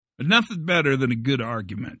Nothing better than a good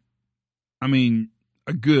argument. I mean,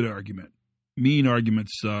 a good argument. Mean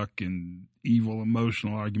arguments suck, and evil,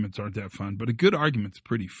 emotional arguments aren't that fun. But a good argument's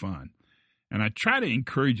pretty fun. And I try to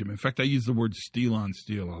encourage them. In fact, I use the word steel on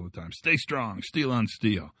steel all the time. Stay strong, steel on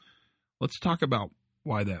steel. Let's talk about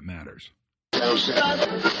why that matters.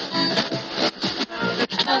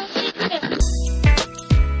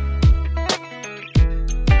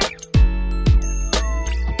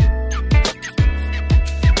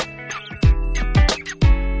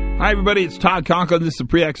 Hi, everybody. It's Todd Conklin. This is a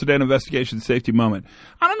pre-accident investigation safety moment.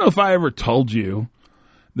 I don't know if I ever told you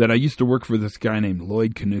that I used to work for this guy named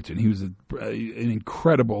Lloyd Knutson. He was an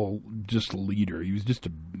incredible just leader. He was just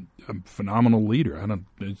a phenomenal leader.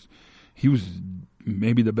 He was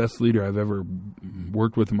maybe the best leader I've ever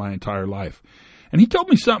worked with in my entire life. And he told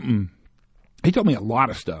me something. He told me a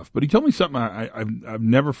lot of stuff, but he told me something I've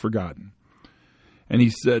never forgotten. And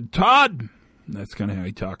he said, Todd, that's kind of how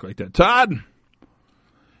he talked like that. Todd,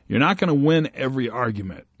 you're not going to win every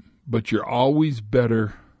argument, but you're always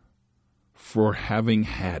better for having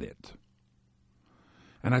had it.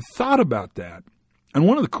 And I thought about that. And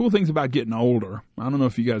one of the cool things about getting older, I don't know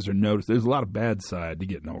if you guys are noticed, there's a lot of bad side to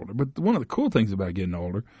getting older, but one of the cool things about getting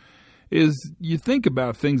older is you think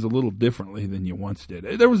about things a little differently than you once did.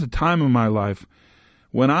 There was a time in my life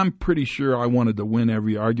when I'm pretty sure I wanted to win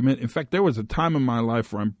every argument. In fact, there was a time in my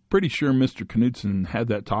life where I'm pretty sure Mr. Knutson had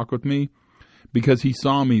that talk with me, because he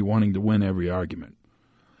saw me wanting to win every argument.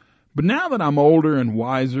 But now that I'm older and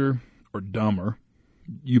wiser, or dumber,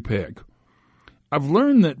 you pick, I've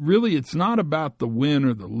learned that really it's not about the win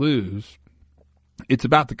or the lose, it's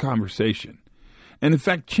about the conversation. And in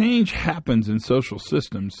fact, change happens in social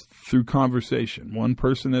systems through conversation, one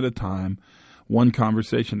person at a time, one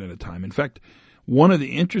conversation at a time. In fact, one of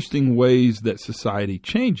the interesting ways that society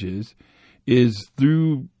changes is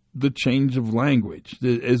through the change of language.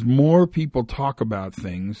 As more people talk about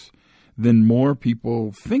things, then more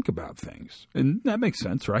people think about things. And that makes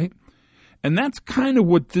sense, right? And that's kind of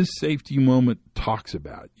what this safety moment talks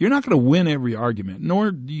about. You're not going to win every argument,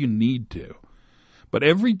 nor do you need to. But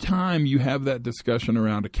every time you have that discussion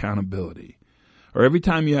around accountability, or every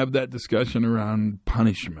time you have that discussion around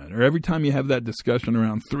punishment, or every time you have that discussion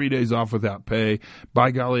around 3 days off without pay,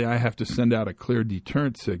 by golly, I have to send out a clear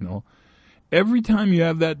deterrent signal. Every time you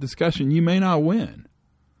have that discussion, you may not win,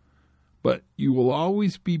 but you will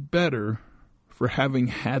always be better for having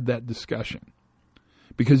had that discussion,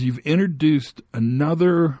 because you've introduced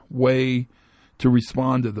another way to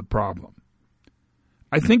respond to the problem.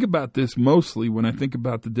 I think about this mostly when I think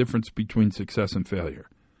about the difference between success and failure.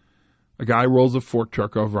 A guy rolls a fork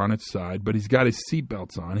truck over on its side, but he's got his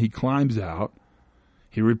seatbelts on. He climbs out.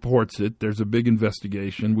 He reports it. There's a big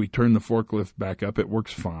investigation. We turn the forklift back up. It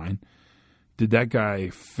works fine. Did that guy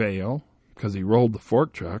fail because he rolled the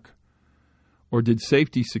fork truck? Or did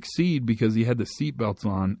safety succeed because he had the seatbelts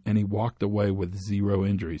on and he walked away with zero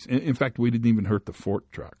injuries? In fact, we didn't even hurt the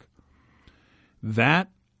fork truck. That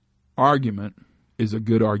argument is a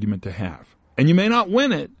good argument to have. And you may not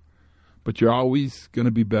win it, but you're always going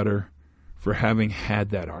to be better for having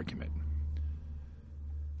had that argument.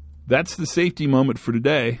 That's the safety moment for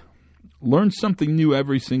today. Learn something new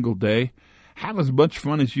every single day. Have as much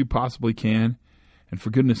fun as you possibly can. And for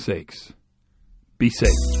goodness sakes, be safe.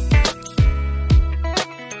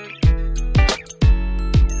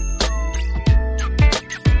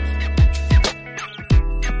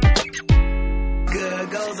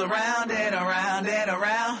 Good goes around and around and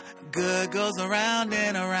around. Good goes around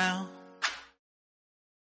and around.